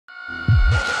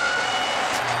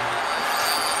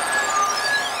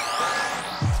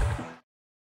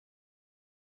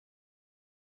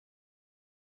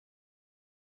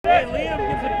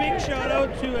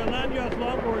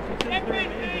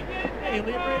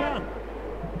on.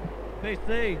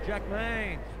 PC, Jack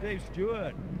Main, Steve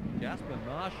Stewart, Jasper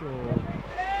Marshall.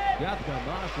 Jasper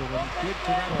Marshall with a big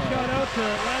Shout out to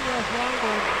Landros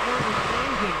Longboard. They're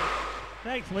amazing.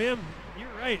 Thanks, Liam.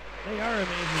 You're right. They are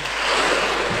amazing.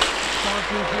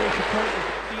 Sponsors here support the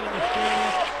scene in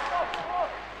Australia.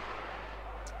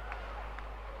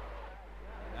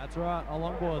 That's right, a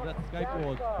longboard, that's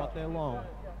skateboards, but they're long.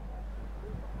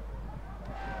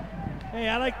 Hey,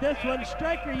 I like this one.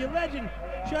 Striker, you legend.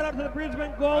 Shout out to the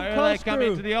Brisbane Gold Coast They come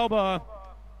crew. into the elbow.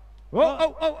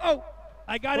 Oh.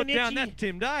 I got Put an itchy. down, that's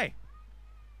Tim Day.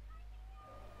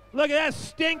 Look at that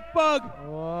stink bug.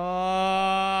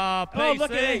 Oh, PC. Oh,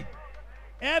 look at it.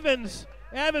 Evans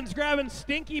grabbing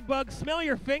stinky bug. Smell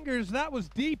your fingers. That was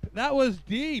deep. That was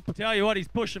deep. Tell you what, he's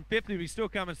pushing 50, but he's still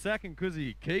coming second because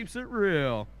he keeps it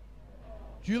real.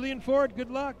 Julian Ford, good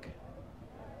luck.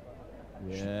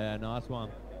 Yeah, nice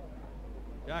one.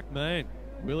 Jack Mean.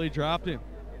 Willie dropped him.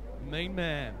 Mean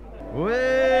man.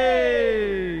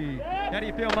 Whee! How do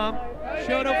you feel, Mum?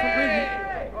 Shout out for Brizzy.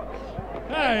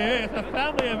 Hey, it's a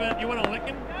family event. You want to lick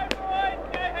him?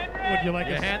 Would you like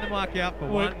You a hand the mic out for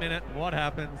 1 minute. What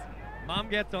happens? Mum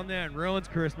gets on there and ruins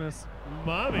Christmas.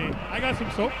 Mommy, I got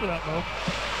some soap for that, though.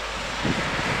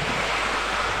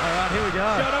 All right, here we go.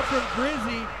 Shout out from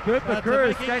Brizzy. Cooper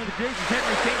Cruz, skating to Jesus,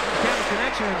 Henry King from County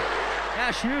Connection.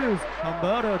 Ash Hughes,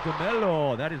 Humberto de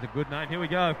Mello. That is a good name. Here we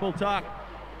go, full tuck.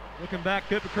 Looking back,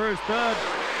 Cooper Cruz, third.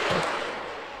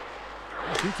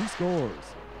 He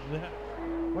scores.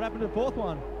 What happened to the fourth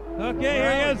one? Okay,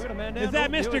 here he is. Is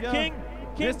that Mr. King?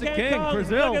 Mr. King, Kong.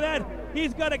 Brazil. Look at that.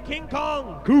 He's got a King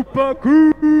Kong. Koopa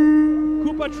Cruz.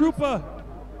 Koopa Troopa.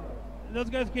 Those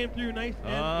guys came through nice and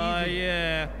easy. Oh,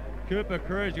 yeah. Cooper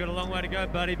Cruz, you got a long way to go,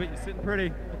 buddy, but you're sitting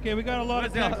pretty. Okay, we got a lot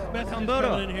of text messages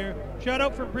coming in here. Shout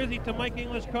out from Brizzy to Mike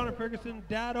English, Connor Ferguson,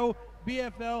 Dado,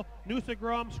 BFL, Noosa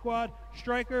Grom Squad,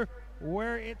 Striker,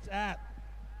 where it's at.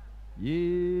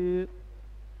 Yeah.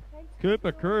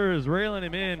 Cooper Cruz reeling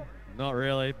him in. Not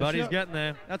really, but he's getting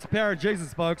there. That's a pair of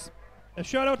Jesus, folks. A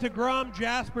shout out to Grom,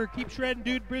 Jasper, keep shredding,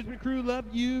 dude. Brisbane crew, love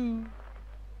you.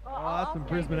 Oh, that's some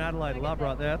Brisbane Adelaide love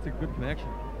right there. That's a good connection.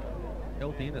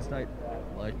 Healthy interstate.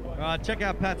 Check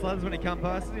out Pat's leathers when he comes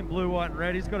past. He's in blue, white, and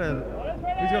red. He's got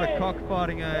a cock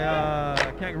fighting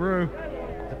a kangaroo.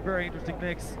 It's a very interesting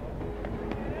mix.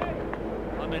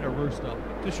 I mean a rooster.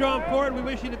 To Sean Ford, we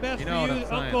wish you the best You know for what you, I'm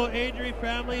saying. Uncle Adri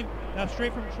family. That's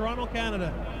straight from Toronto,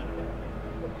 Canada.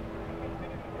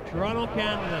 Toronto,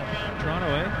 Canada. Toronto,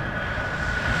 eh?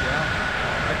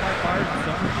 Yeah. I fight fires and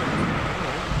stuff.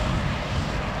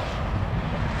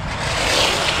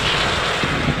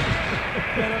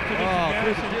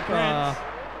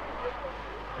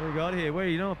 What we got here? Where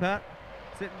you know, Pat?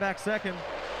 Sitting back second.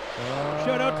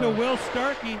 Shout out to Will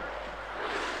Starkey.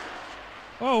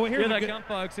 Oh, here they come,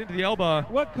 folks, into the elbow.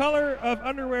 What color of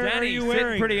underwear are you wearing?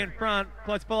 Sitting pretty in front,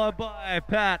 close followed by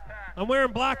Pat. I'm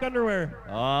wearing black underwear.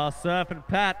 Oh, surfing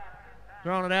Pat.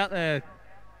 Throwing it out there.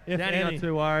 Danny not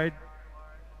too worried.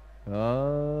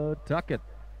 Oh, tuck it.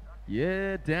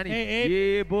 Yeah, Danny. Hey, Ape.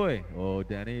 Yeah, boy. Oh,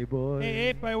 Danny, boy. Hey,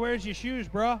 Ape, where's your shoes,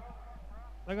 bro?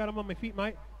 I got them on my feet,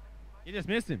 mate. You just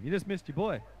missed him. You just missed your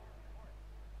boy.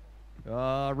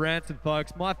 Ransom,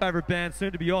 folks. My favorite band,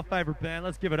 soon to be your favorite band.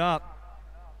 Let's give it up.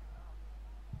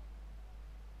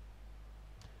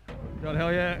 God,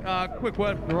 hell yeah. Quick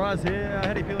word from the Rise here.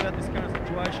 How do you feel about this current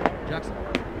situation, Jackson?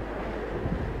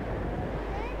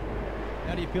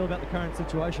 How do you feel about the current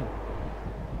situation?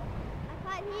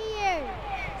 I can't hear you.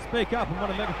 Speak up, I'm on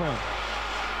a megaphone.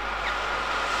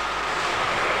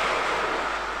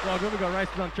 Well, good, we've got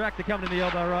races on track. They're coming to the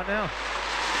elbow right now.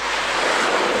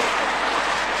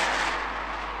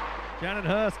 Shannon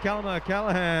Hurst, Callum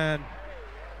O'Callaghan.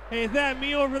 Hey, is that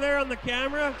me over there on the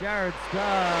camera? Jared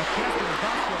Starr, Caspian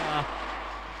Buster.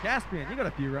 Caspian, you got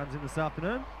a few runs in this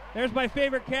afternoon. There's my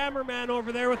favorite cameraman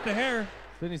over there with the hair.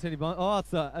 Sydney City Bond. Oh,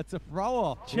 it's a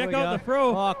throw-off. Check out the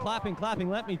throw. Oh, clapping,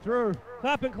 let me through.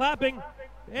 Clapping.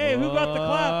 Hey, who got the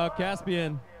clap?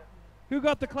 Caspian. Who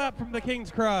got the clap from the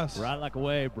King's Cross? Ride it like a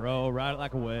wave, bro. Ride it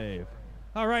like a wave.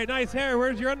 All right, nice hair.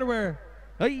 Where's your underwear?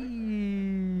 Hey,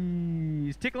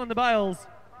 he's tickling the bales.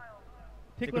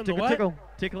 Tickling the what?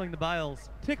 Tickling the bales.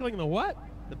 Tickling the what?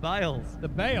 The bales. The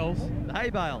bales? The hay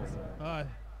bales.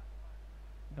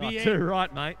 Too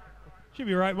right, mate. Should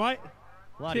be right, mate.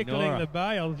 Bloody Tickling Nora. the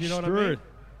bales, you know what I mean?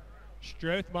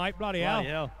 Struth, mate. Bloody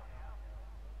hell.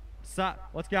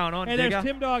 What's going on, Hey, Digger? there's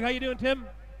Tim Dog. How you doing, Tim?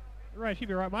 Right, should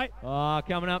be right, mate.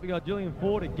 Coming up, we got Julian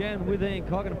Ford again with Ian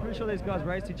Coggan. I'm pretty sure these guys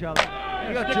raced each other.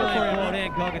 We got Julian Ford,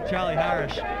 Ian Coggan, Charlie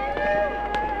Harris.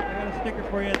 I got a sticker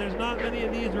for you. There's not many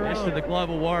of these around. Mr. the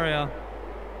Global Warrior.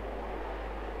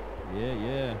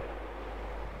 Yeah.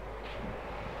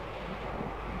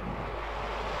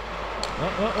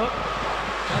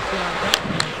 That's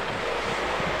down.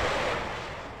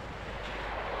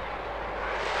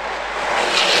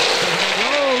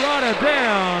 Oh, rider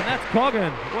down. That's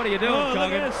Coggin. What are you doing, Oh, look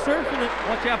Coggin? at that, surfing it.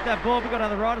 Watch out for that ball. We've got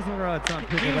other riders on the road, son.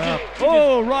 Pick it just- up. he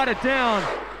Oh, rider down.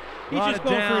 He's Rider just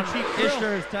going down. for a cheap thrill.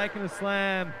 Ishtar is taking a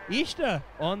slam Ishta.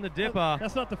 on the dipper.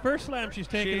 That's not the first slam she's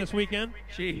taken this weekend.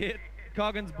 She hit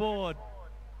Coggin's board.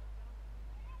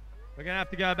 We're going to have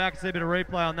to go back and see a bit of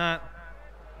replay on that.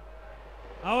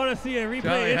 I want to see a replay.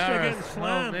 Charlie Ishta Harris. getting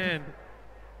slammed. Oh, man.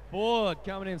 Ford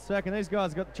coming in second. These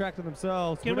guys got the track to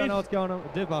themselves. Can We don't we- know what's going on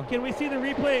with the dipper. Can we see the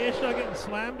replay? Ishta getting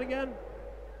slammed again?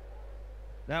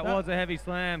 That was a heavy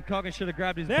slam. Coggin should have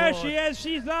grabbed his There board. she is.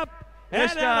 She's up. And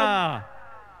at Ishtar.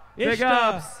 Big Ishta.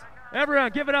 ups.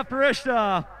 Everyone, give it up for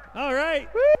Ishtar. All right.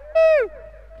 Woo!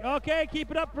 Okay,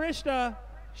 keep it up for Ishta.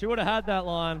 She would have had that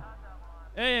line.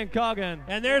 Ian Coggin.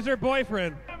 And there's her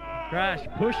boyfriend. Crash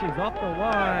pushes off the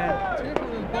line.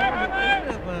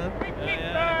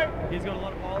 Yeah. He's got a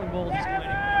lot of bowling balls he's cleaning.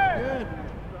 Good.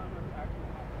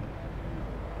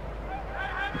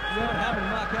 You know what happened,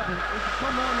 Mark Evans? If you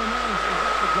come on the nose, is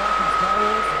that the guy from Star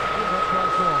Wars? I'm not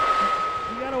quite sure.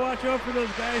 You got to watch out for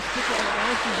those guys sticking their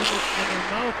mouths in their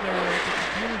mouth there at the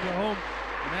computers at home.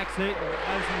 Max Heaton,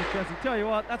 Addison McChesney. Tell you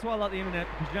what, that's why I like the internet,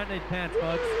 because you don't need pants,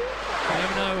 folks. You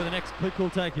never know where the next click will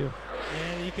take you.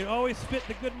 And you can always fit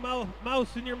the good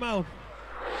mouse in your mouth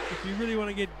if you really want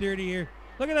to get dirty here.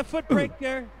 Look at the foot break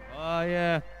there. Oh,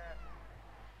 yeah.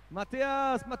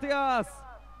 Matthias!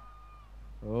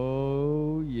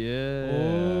 Oh, yeah.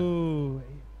 Oh.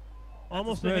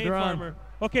 Almost a hay farmer.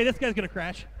 Okay, this guy's going to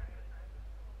crash.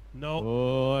 No.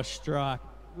 Oh, strike.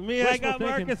 Me, I got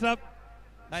Marcus up.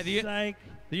 Hey, Psych.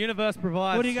 the universe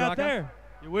provides. What do you got striker. there?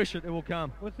 You wish it will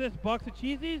come. What's this, box of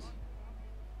cheesies?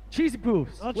 Cheesy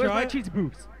poofs. I'll Where's try my it. cheesy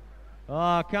poofs?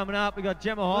 Oh, coming up, we got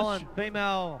Gemma Holland,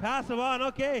 female. Pass them on,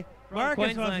 okay. From Marcus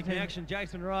wants Queensland to connection,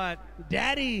 Jason Wright.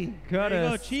 Daddy. Curtis. There you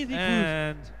go, cheesy poofs.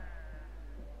 And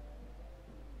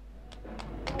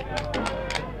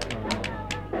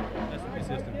that's the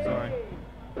system, sorry.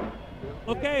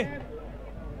 Okay.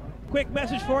 Quick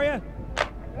message for you.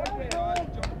 Okay, guys,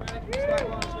 John Brady from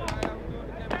Slacklines today. I'm doing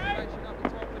a demonstration up the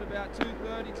top at about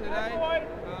 2:30 today.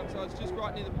 So it's just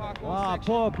right near the park lawn Ah,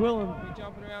 section. poor Quillen. We're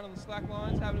jumping around on the slack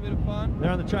lines, having a bit of fun.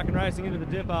 They're on the track and racing into the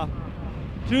dipper.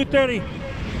 2:30.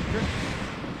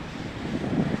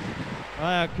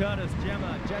 Curtis,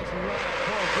 Gemma, Jason Wright,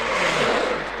 Paul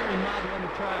Quillen. Extreme marble on the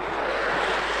track.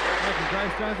 Making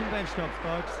gravestones and bench tops,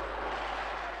 folks.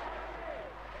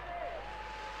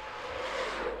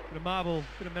 Bit of marble,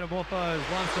 bit of metamorphose,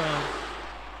 limestone.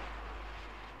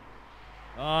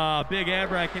 Ah, big air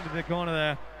brake into the corner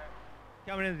there.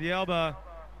 Coming into the elbow.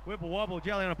 Whipple wobble,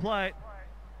 jelly on a plate.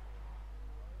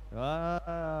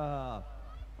 Out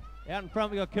in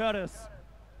front we got Curtis.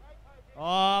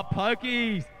 Oh,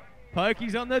 Pokey's.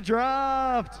 Pokey's on the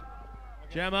draft.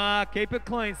 Gemma, keep it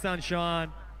clean,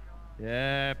 sunshine.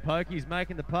 Yeah, Pokey's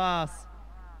making the pass.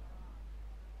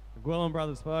 The Gwillan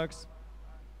brothers, folks.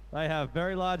 They have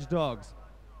very large dogs.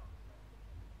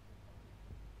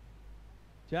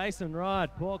 Jason Wright,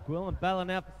 Paul Quillen battling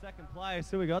out for second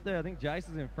place. Who we got there? I think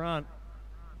Jason's in front.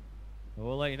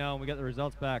 We'll let you know when we get the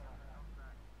results back.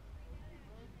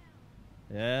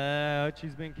 Yeah,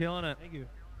 Ochi's been killing it. Thank you.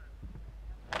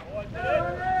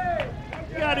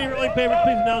 You got any really favorite?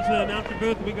 Please announce the announcer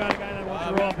booth. We got a guy that wants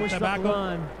to roll off with Push that tobacco.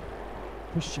 line.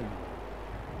 Pushing.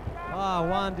 Ah,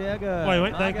 Juan Diego. Wait,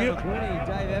 wait, thank you. McQuinney,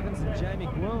 Dave Evans, and Jamie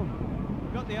Gloom.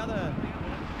 We've got the other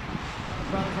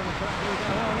brothers on the track. Here we go.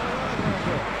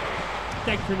 Oh,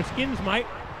 Thanks for the skins, mate.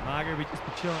 Margaret, we just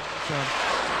be chilling.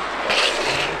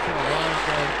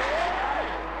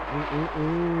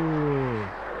 Ooh.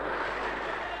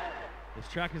 This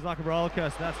track is like a roller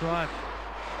coaster, that's right.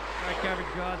 Great coverage,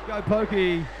 guys. Go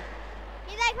Pokey. Here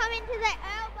they come into the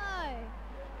elbow.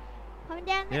 Coming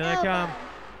down the Here elbow. they come.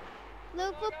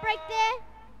 Little foot break there.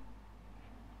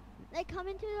 They come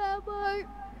into the elbow.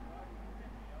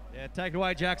 Yeah, take it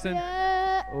away, Jackson.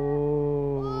 Yeah. Oh,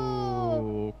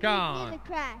 Ooh. come on. Nearly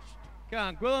crashed. Come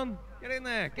on, Gwillem. Get in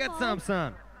there. Get Come some, on.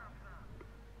 son.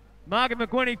 Margaret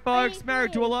McQuinney, folks, Hey,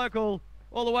 married to a hey. local,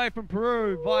 all the way from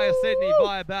Peru, via Sydney,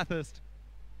 via Bathurst.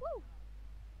 Woo.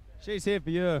 She's here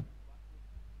for you.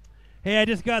 Hey, I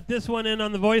just got this one in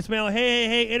on the voicemail.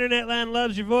 Hey, Internet Land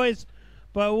loves your voice,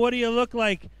 but what do you look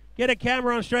like? Get a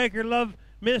camera on Striker. Love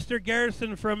Minister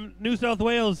Garrison from New South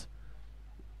Wales.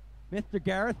 Mr.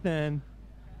 Garrison.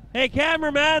 Hey,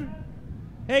 cameraman.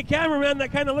 Hey, cameraman,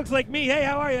 that kind of looks like me. Hey,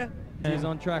 how are you? She's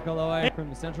on track all the way from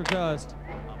the Central Coast.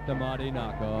 The Marty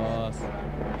Narcos.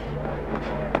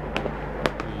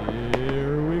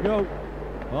 Here we go.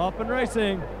 Off Off and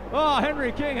racing. Oh,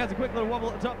 Henry King has a quick little wobble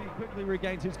at the top. He quickly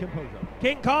regains his composure.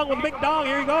 King Kong with a big dong.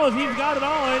 Here he goes. He's got it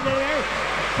all in there.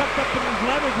 Tucked up in his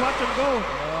leverage. Watch him go.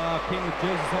 Oh, King with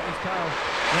Jesus on his tail.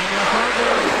 And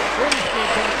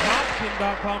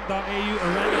Hopkin.com.au.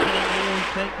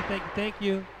 Thank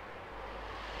you.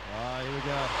 Oh, here we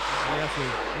go. Yes,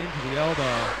 into the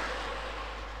elbow.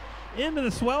 Into the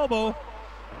swelbo.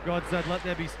 God said, let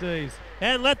there be stees.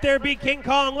 And let there be King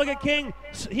Kong. Look at King.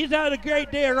 He's had a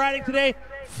great day of riding today.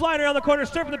 Flying around the corner,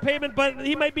 surfing the pavement, but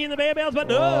he might be in the bales.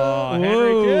 But oh,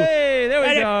 Henry King. There we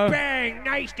and go. Bang!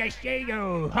 Nice to see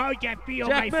you. How's that feel,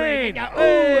 Jack my friend?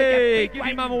 Hey, give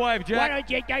your mum a wave, Jack. Why don't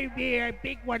you go there?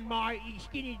 Big one, Marty.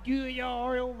 Skinny do it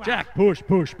all over. Jack, push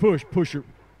it.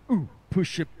 Ooh,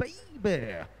 push it,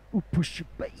 baby. Ooh, push it,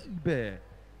 baby.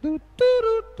 Ooh,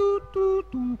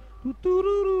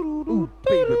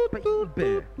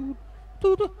 baby.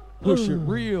 Push it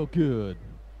real good.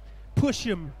 Push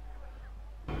him.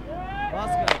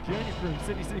 Oscar Jr. from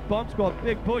City Bomb Squad.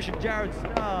 Big push of Jared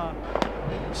Starr.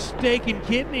 Steak and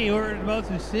kidney, or about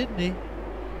to Sydney.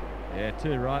 Yeah,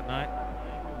 too right, mate.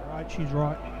 Right, she's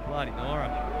right. Bloody Nora.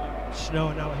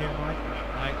 Snowing out here, Mike.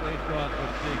 Mate, we've got a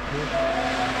big push.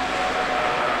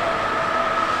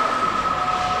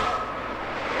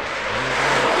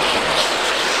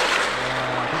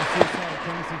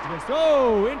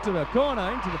 Oh, into the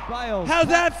corner, into the bales. How's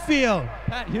that feel?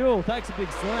 Pat Huell takes a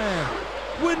big slam.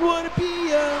 Wouldn't want to be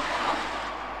ya.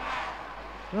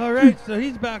 All right, so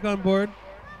he's back on board.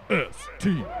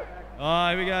 ST. Oh,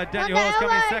 here we go. Daniel Hall's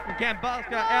coming in second. Cam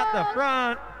Busker out the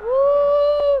front.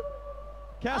 Woo!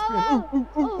 Caspian.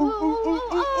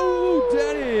 Ooh,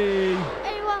 Danny.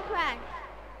 81 crash.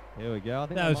 Here we go. I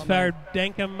think That was fair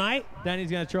dinkum, mate.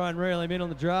 Danny's going to try and reel him in on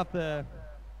the draft there.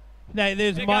 Now,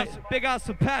 there's Big ups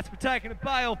for Pats for taking a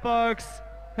bail, folks.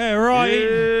 Hey,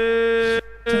 Roy.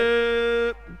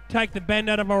 Yeah. Take the bend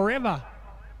out of a river.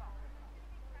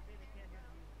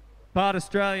 Part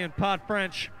Australian, part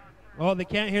French. Oh, they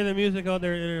can't hear the music out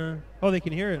there. Oh, they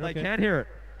can hear it. They Okay. can hear it.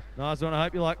 Nice one. I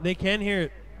hope you like. They can hear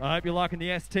it. I hope you're liking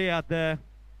the ST out there.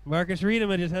 Marcus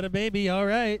Reedham just had a baby. All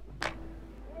right.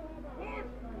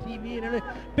 TV and everything.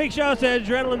 Big shout out to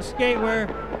Adrenaline Skatewear.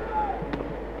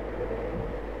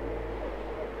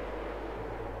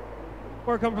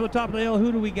 Or come from the top of the hill.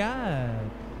 Who do we got?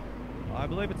 I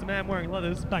believe it's a man wearing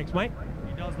leathers. Thanks, mate.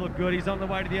 He does look good. He's on the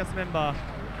way to the SMM bar.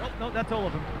 Oh, no, that's all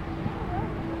of them.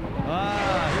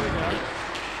 Ah, here we go.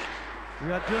 We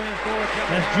got Julian forward.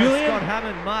 That's Julian. Scott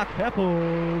Hammond, Mark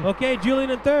Heppel. Okay, Julian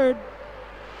in third.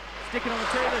 Stick it on the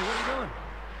TV. What are you doing?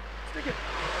 Stick it.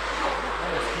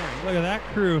 Look at that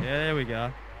crew. Yeah, there we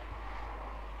go.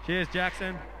 Cheers,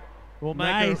 Jackson. We'll make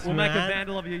Nice, we'll make a man.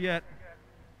 vandal of you yet.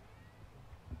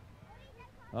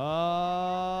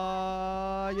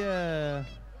 Oh, yeah.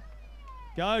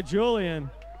 Go, Julian.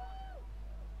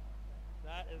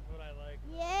 That is what I like.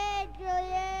 Yeah,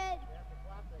 Julian.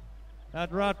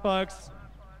 That's right, folks.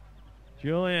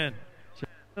 Julian, check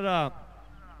it up.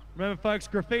 Remember, folks,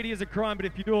 graffiti is a crime, but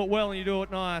if you do it well and you do it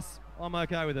nice, I'm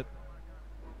okay with it.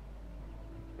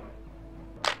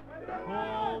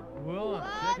 Cool. Well,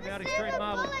 check him out, Extreme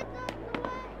Marble.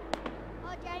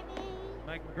 Oh, Jamie.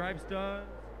 Making gravestones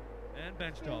and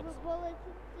bench tops. Silver bullets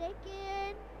in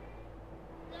second.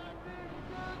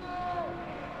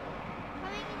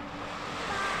 Coming in.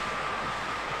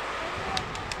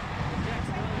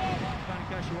 Jackson, in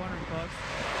case you're wondering, folks.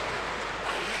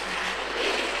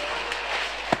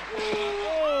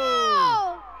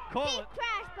 Oh! Call Big it.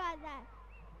 crash by that.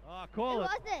 Oh, call Who it.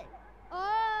 was it?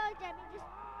 Oh, Jamie just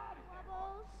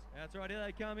wobbles. That's right, here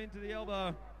they come into the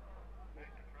elbow.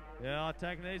 Yeah, I'll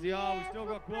take it easy. Oh, we've still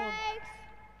got Quillen. Brakes.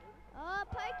 Oh,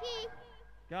 Pokey.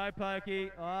 Go,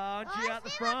 Pokey. Oh, aren't you out the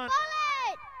silver front?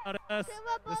 bullet. Us, Silver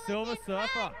the bullet Silver in Surfer.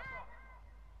 front.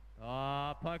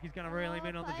 Oh, Pokey's going to reel him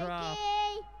in on the draft.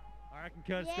 Pokey. I reckon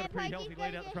Kurt's got a pretty Pokey, healthy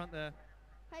lead out the Pokey. front there.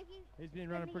 Pokey. He's been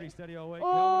running pretty steady all week.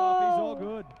 Oh. Helmet off, he's all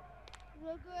good.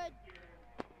 Real good.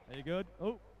 Are you good?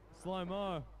 Oh,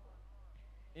 slow-mo.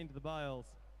 Into the bales.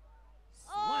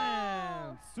 Oh.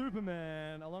 Slam!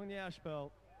 Superman along the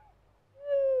asphalt.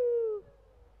 Woo.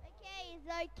 Okay, it's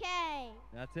okay.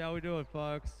 That's how we do it,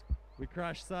 folks. We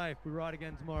crash safe. We ride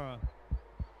again tomorrow.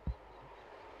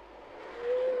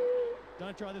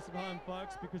 Don't try this at home,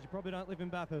 folks, because you probably don't live in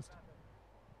Bathurst.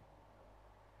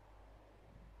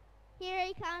 Here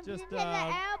he comes Just, into the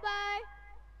elbow.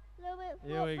 Little bit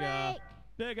Here we go. break.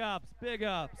 Big ups, big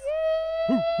ups.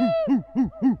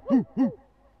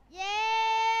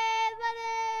 Yeah,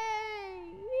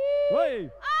 buddy. Whee!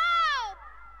 Oh!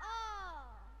 Oh!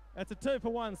 That's a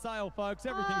 2-for-1 sale, folks.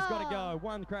 Everything's got to go.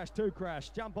 1 crash, 2 crash.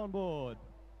 Jump on board.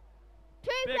 2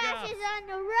 Big crashes ups. on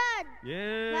the run.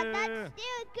 Yeah. But that's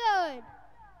still good.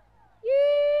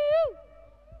 You.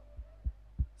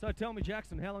 So tell me,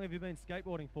 Jackson, how long have you been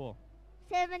skateboarding for?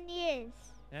 7 years.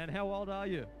 And how old are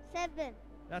you? 7.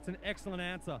 That's an excellent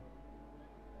answer.